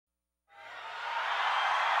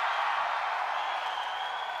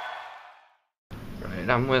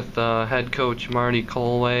right, I'm with head coach Marty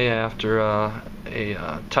Kohlwey after a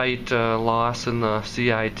tight loss in the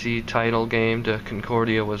CIT title game to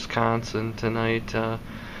Concordia-Wisconsin tonight.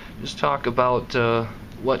 Just talk about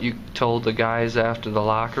what you told the guys after the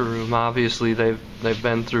locker room. Obviously, they've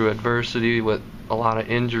been through adversity with a lot of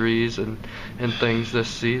injuries and things this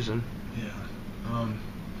season. Yeah.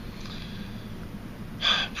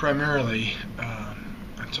 Primarily, I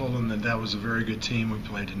told them that was a very good team we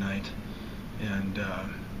played tonight, and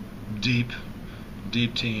deep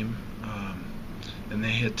team, and they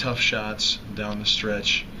hit tough shots down the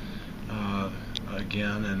stretch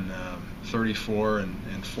again, and 34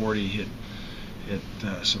 and 40 hit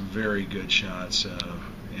some very good shots,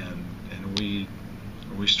 and we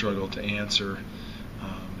struggled to answer,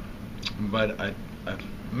 but I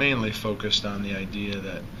mainly focused on the idea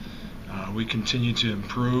that we continue to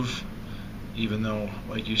improve, even though,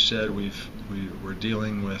 like you said, we're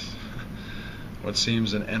dealing with what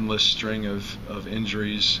seems an endless string of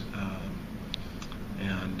injuries,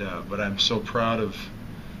 but I'm so proud of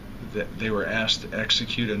that they were asked to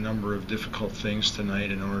execute a number of difficult things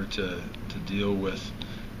tonight in order to deal with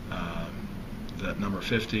that number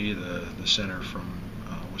 50, the center from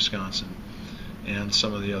Wisconsin, and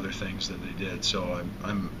some of the other things that they did. So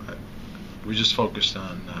we just focused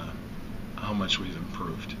on how much we've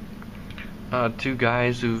improved. Two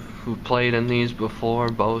guys who played in these before,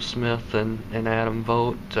 Bo Smith and Adam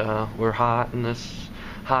Vogt, were hot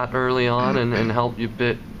early on and helped you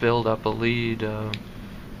build up a lead.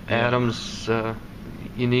 Adams,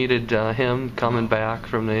 you needed him coming back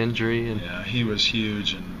from the injury. Yeah, he was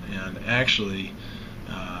huge, and actually,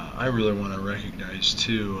 I really want to recognize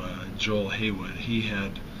too Joel Haywood. He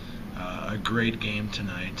had a great game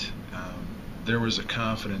tonight. There was a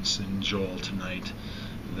confidence in Joel tonight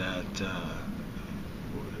that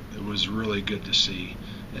it was really good to see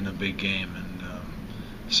in a big game, and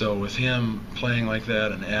so with him playing like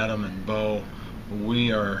that, and Adam and Bo,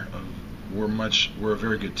 we're a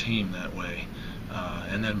very good team that way.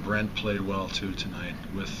 And then Brent played well too tonight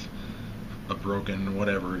with a broken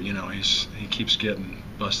whatever, he keeps getting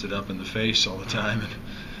busted up in the face all the time and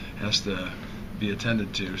has to be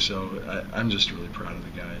attended to. So I'm just really proud of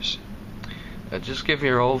the guys. Just give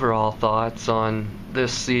your overall thoughts on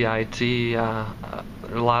this CIT. A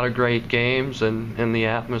lot of great games, and the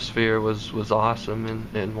atmosphere was awesome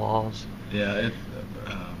in Walls. Yeah,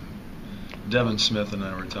 Devin Smith and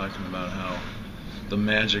I were talking about how the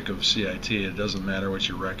magic of CIT, it doesn't matter what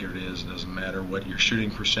your record is, it doesn't matter what your shooting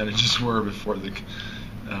percentages were before the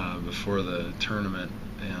tournament,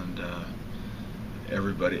 and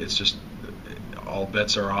everybody, it's just all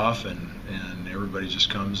bets are off, and everybody just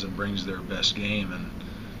comes and brings their best game, and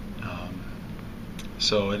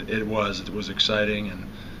so it was exciting,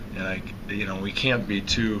 and we can't be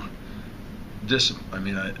too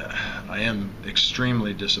I am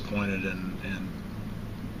extremely disappointed, and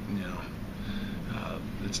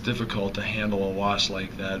it's difficult to handle a loss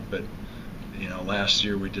like that, but last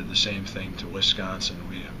year we did the same thing to Wisconsin.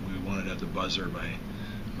 We won it at the buzzer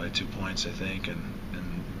by 2 points, I think, and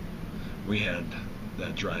we had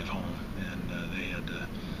that drive home, and they had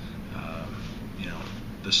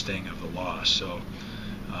the sting of the loss. So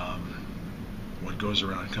what goes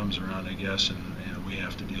around comes around, I guess, and we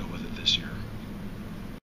have to deal with it this year.